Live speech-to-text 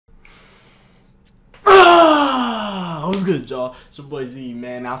What's good, y'all? It's your boy Z,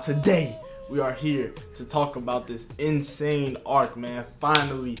 man. Now today we are here to talk about this insane arc, man.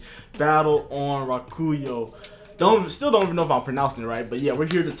 Finally, Battle on Rakuyou. Still don't even know if I'm pronouncing it right, but yeah, we're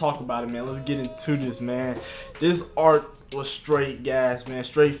here to talk about it, man. Let's get into this, man. This arc was straight gas, man.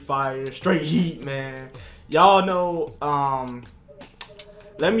 Straight fire, straight heat, man. Y'all know,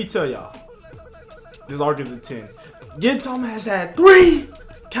 let me tell y'all, this arc is a 10. Gintama has had 3,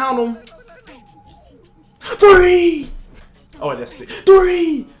 count them, 3. Oh, that's 6.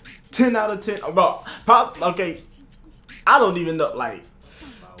 3. 10 out of 10. Bro, okay. I don't even know. Like,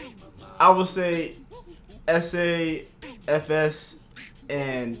 I would say SA, FS,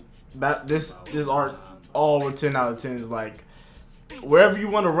 and this arc all were 10 out of 10s. Like, wherever you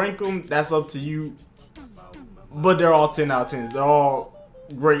want to rank them, that's up to you. But they're all 10 out of 10s. They're all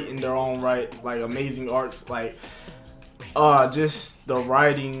great in their own right. Like, amazing arcs. Like, just the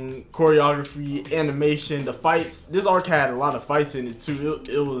writing, choreography, animation, the fights. This arc had a lot of fights in it too.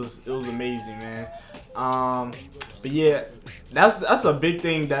 It was amazing, man. But yeah, that's a big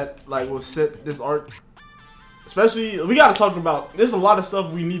thing that like will set this arc. Especially, we gotta talk about. There's a lot of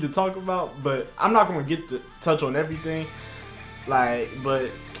stuff we need to talk about, but I'm not gonna get to touch on everything. Like, but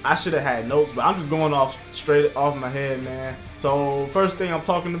I should have had notes, but I'm just going off straight off my head, man. So first thing I'm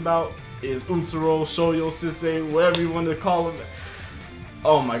talking about is Utsuro, Shoyo Sensei, whatever you want to call him.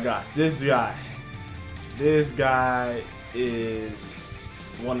 Oh my gosh, this guy is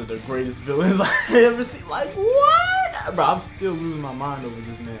one of the greatest villains I've ever seen. Like, what? Bro, I'm still losing my mind over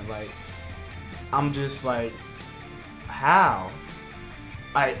this man. Like, I'm just like, how?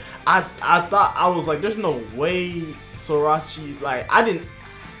 I thought, I was like, there's no way Sorachi, like,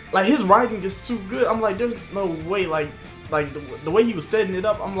 like, his writing is too good. I'm like, there's no way, like the way he was setting it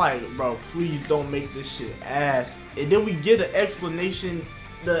up, I'm like, bro, please don't make this shit ass. And then we get an explanation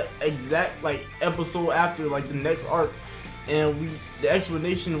the exact like episode after, like the next arc, and the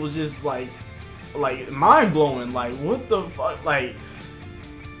explanation was just like mind blowing. Like, what the fuck? Like,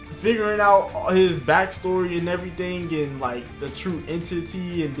 figuring out his backstory and everything, and like the true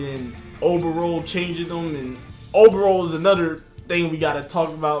entity, and then Oboro changing them, and Oboro is another thing we gotta talk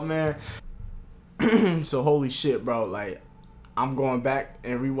about, man. So holy shit, bro, like, I'm going back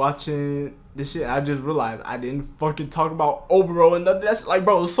and rewatching this shit. I just realized I didn't fucking talk about Oboro and nothing. That's like,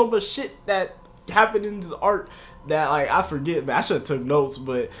 bro, there's so much shit that happened in this arc that like I forget, man. I should have took notes,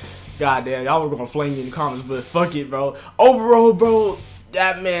 but goddamn, y'all were gonna flame me in the comments, but fuck it, bro. Oboro, bro,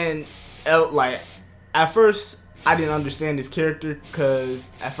 that man, like, at first I didn't understand his character, cause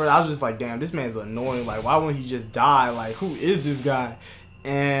at first I was just like, damn, this man's annoying. Like, why wouldn't he just die? Like, who is this guy?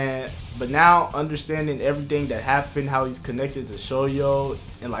 But now understanding everything that happened, how he's connected to Shoyo,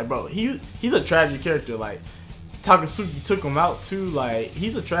 and like, bro, he's a tragic character. Like, Takasugi took him out too. Like,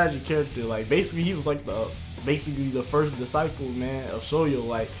 he's a tragic character. Like, basically he was like basically the first disciple, man, of Shoyo.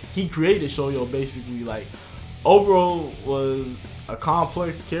 Like, he created Shoyo basically. Like, Oboro was a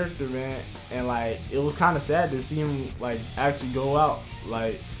complex character, man, and like, it was kind of sad to see him like actually go out,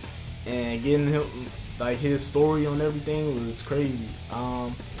 like, and getting him, like, his story on everything was crazy.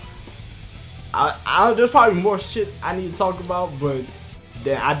 There's probably more shit I need to talk about, but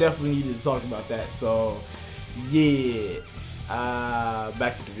then I definitely needed to talk about that. So yeah,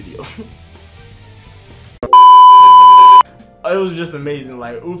 back to the video. It was just amazing.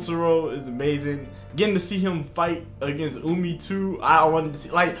 Like, Utsuro is amazing. Getting to see him fight against Umi too. I wanted to see,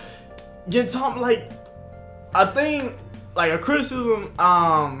 like, Gintama, like, a thing, like a criticism.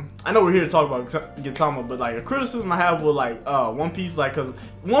 I know we're here to talk about Gintama, but like a criticism I have with like One Piece, like, cause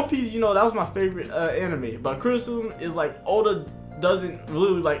One Piece, you know, that was my favorite anime. But criticism is like Oda doesn't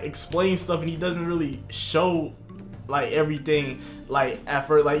really like explain stuff, and he doesn't really show like everything. Like, at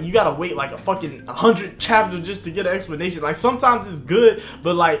first, like, you gotta wait like a fucking 100 chapters just to get an explanation. Like, sometimes it's good,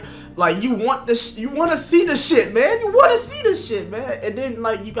 but like you want to see the shit, man. You want to see the shit, man. And then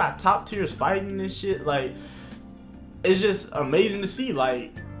like you got top tiers fighting and shit. Like, it's just amazing to see.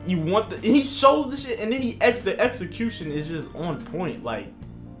 Like, you want and he shows the shit, and then the execution is just on point. Like,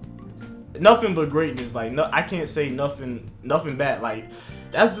 nothing but greatness. Like, no, I can't say nothing bad. Like,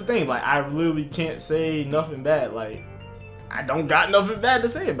 that's the thing. Like, I literally can't say nothing bad. Like, I don't got nothing bad to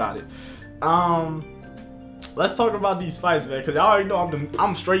say about it. Let's talk about these fights, man, because y'all already know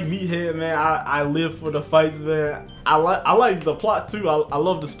I'm straight meathead, man. I live for the fights, man. I like the plot too. I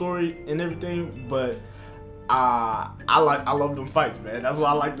love the story and everything, but I love them fights, man. That's what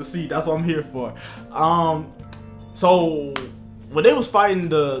I like to see. That's what I'm here for. So when they was fighting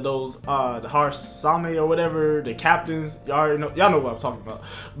the Harsame or whatever, the captains, y'all know what I'm talking about.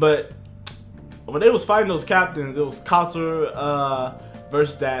 But when they was fighting those captains, it was Katsura,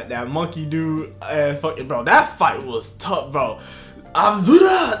 versus that monkey dude. And fucking bro, that fight was tough, bro.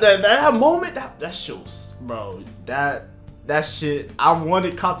 Utsuro, that moment, that shit was, bro. That shit, I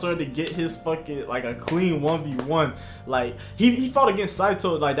wanted Katsura to get his fucking like a clean 1v1. Like he fought against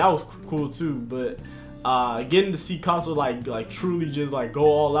Saito, like that was cool too. But getting to see Katsura like truly just like go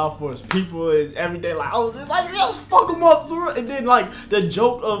all out for his people and everything, like I was just like, let's fuck him up, Zoro. And then like the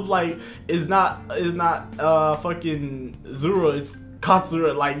joke of like is not fucking Zoro, it's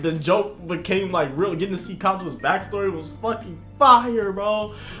Katsura. Like the joke became like real. Getting to see Katsura's backstory was fucking fire,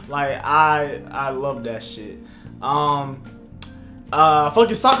 bro. Like I love that shit.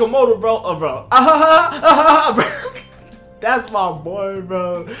 Fucking Sakamoto, bro. Bro. That's my boy,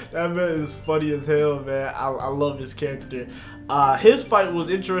 bro. That man is funny as hell, man. I love his character. His fight was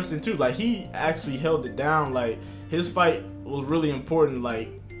interesting too. Like he actually held it down. Like his fight was really important. Like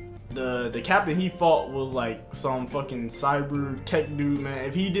the captain he fought was like some fucking cyber tech dude, man.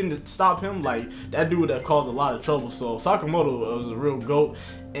 If he didn't stop him, like that dude would have caused a lot of trouble. So Sakamoto was a real goat,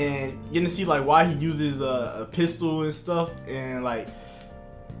 and getting to see like why he uses a pistol and stuff, and like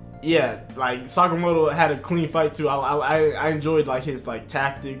yeah, like Sakamoto had a clean fight too. I enjoyed like his like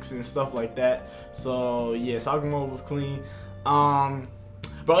tactics and stuff like that. So yeah, Sakamoto was clean.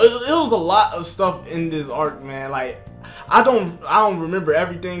 But it was a lot of stuff in this arc, man. Like I don't remember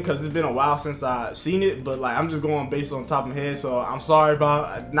everything because it's been a while since I've seen it, but like I'm just going based on top of my head, so I'm sorry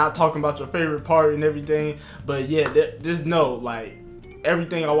about not talking about your favorite part and everything. But yeah, just know like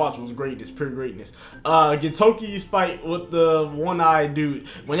everything I watched was greatness, pure greatness. Gintoki's fight with the one-eyed dude.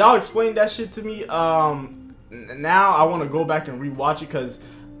 When y'all explained that shit to me, now I want to go back and rewatch it because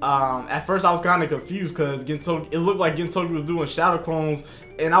at first I was kind of confused because it looked like Gintoki was doing shadow clones,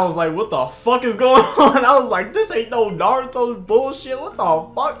 and I was like, what the fuck is going on? I was like, this ain't no Naruto bullshit. What the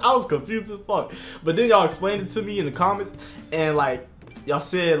fuck? I was confused as fuck. But then y'all explained it to me in the comments, and like y'all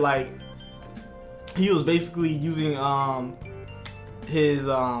said like he was basically using his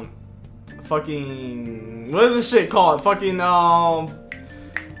fucking, what is this shit called? Fucking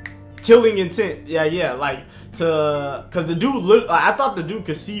killing intent. Yeah, like cause the dude looked like, I thought the dude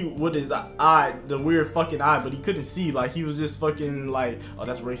could see with his eye, the weird fucking eye, but he couldn't see. Like he was just fucking like, oh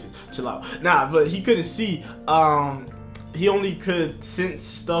that's racist, chill out. Nah, but he couldn't see. He only could sense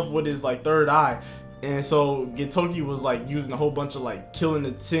stuff with his like third eye. And so Gintoki was like using a whole bunch of like killing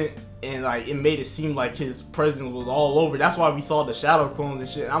intent, and like it made it seem like his presence was all over. That's why we saw the shadow clones and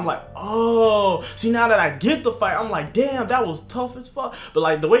shit. And I'm like, oh, see, now that I get the fight, I'm like, damn, that was tough as fuck. But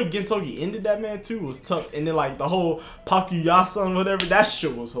like the way Gintoki ended that man too was tough. And then like the whole Pakuyasa and whatever, that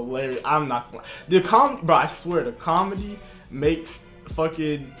shit was hilarious. I'm not gonna lie. Bro, I swear the comedy makes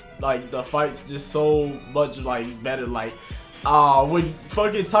fucking like the fights just so much like better. Like when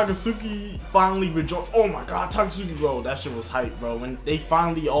fucking Takasugi finally rejoined, oh my god, Takasugi, bro, that shit was hype, bro. When they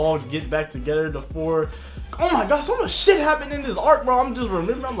finally all get back together, the four, oh my god, so much shit happened in this arc, bro. I'm just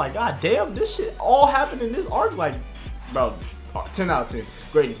remembering, I'm like, god damn, this shit all happened in this arc, like, bro, 10 out of 10,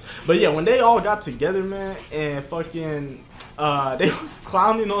 greatness. But yeah, when they all got together, man, and fucking they was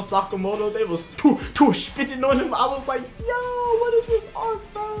clowning on Sakamoto, they was too spitting on him. I was like, yo, what is this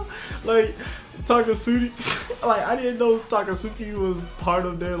arc, bro? Like Takasugi, like I didn't know Takasugi was part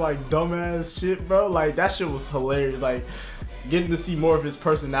of their like dumbass shit, bro. Like that shit was hilarious. Like getting to see more of his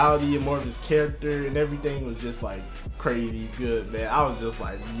personality and more of his character and everything was just like crazy good, man. I was just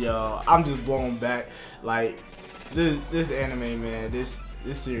like, yo, I'm just blown back. Like this anime, man, this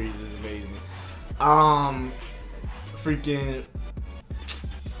series is amazing. Freaking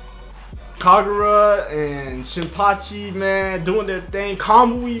Kagura and Shinpachi, man, doing their thing.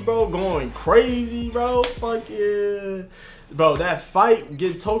 Kamui, bro, going crazy, bro. Fucking, bro, that fight,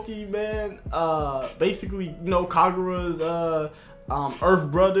 Gintoki, man. Basically, you know, Kagura's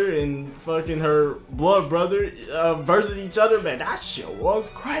Earth brother and fucking her blood brother versus each other, man. That shit was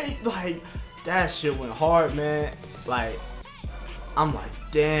great. Like that shit went hard, man. Like I'm like,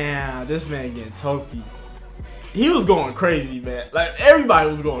 damn, this man Gintoki. He was going crazy, man. Like everybody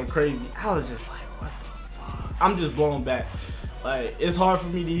was going crazy. I was just like, what the fuck? I'm just blown back. Like it's hard for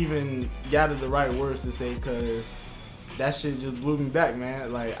me to even gather the right words to say because that shit just blew me back,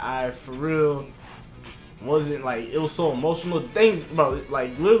 man. Like I for real wasn't like, it was so emotional. Things, bro.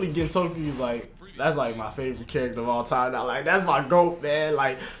 Like literally, Gintoki, like that's like my favorite character of all time. Now, like that's my GOAT, man.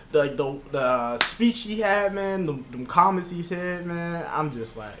 Like the speech he had, man. The comments he said, man. I'm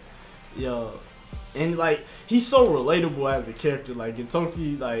just like, yo. And like he's so relatable as a character, like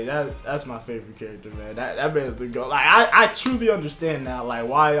Gintoki, like that's my favorite character, man. That man's the GOAT. Like I truly understand now, like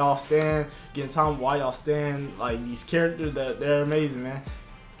why y'all stand Gintama, why y'all stand like these characters, that they're amazing, man.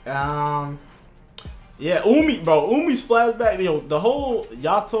 Yeah, Umi, bro. Umi's flashback. Yo, the whole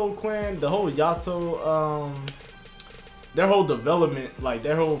Yato clan, the whole Yato, their whole development, like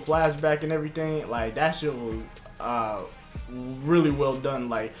their whole flashback and everything, like that shit was really well done.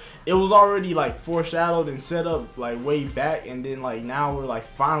 Like it was already like foreshadowed and set up like way back, and then like now we're like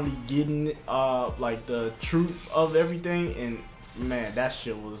finally getting like the truth of everything. And man, that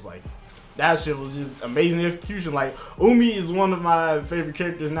shit was just amazing execution. Like Umi is one of my favorite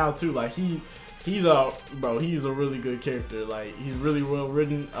characters now too. Like he's a really good character. Like he's really well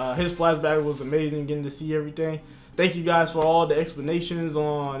written. His flashback was amazing, getting to see everything. Thank you guys for all the explanations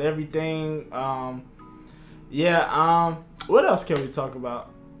on everything. What else can we talk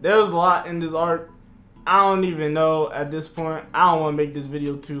about? There's a lot in this arc. I don't even know at this point. I don't want to make this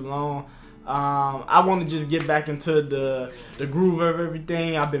video too long. I want to just get back into the groove of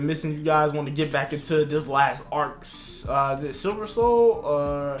everything. I've been missing you guys. Want to get back into this last arc. Is it Silver Soul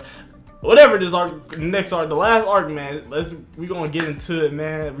or whatever this arc, next arc, the last arc, man? We gonna get into it,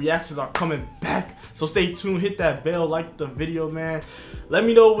 man. Reactions are coming back, so stay tuned. Hit that bell, like the video, man. Let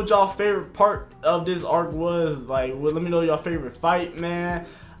me know what y'all favorite part of this arc was. Like, let me know your favorite fight, man.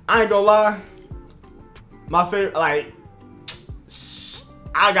 I ain't gonna lie, my favorite, like,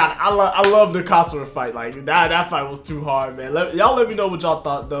 I love the Katsura fight. Like that fight was too hard, man. Y'all let me know what y'all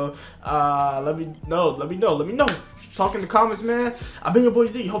thought though. Let me know. Talk in the comments, man. I've been your boy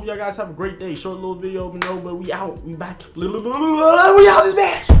Z. Hope y'all guys have a great day. Short little video, but we out. We back. We out this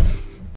match.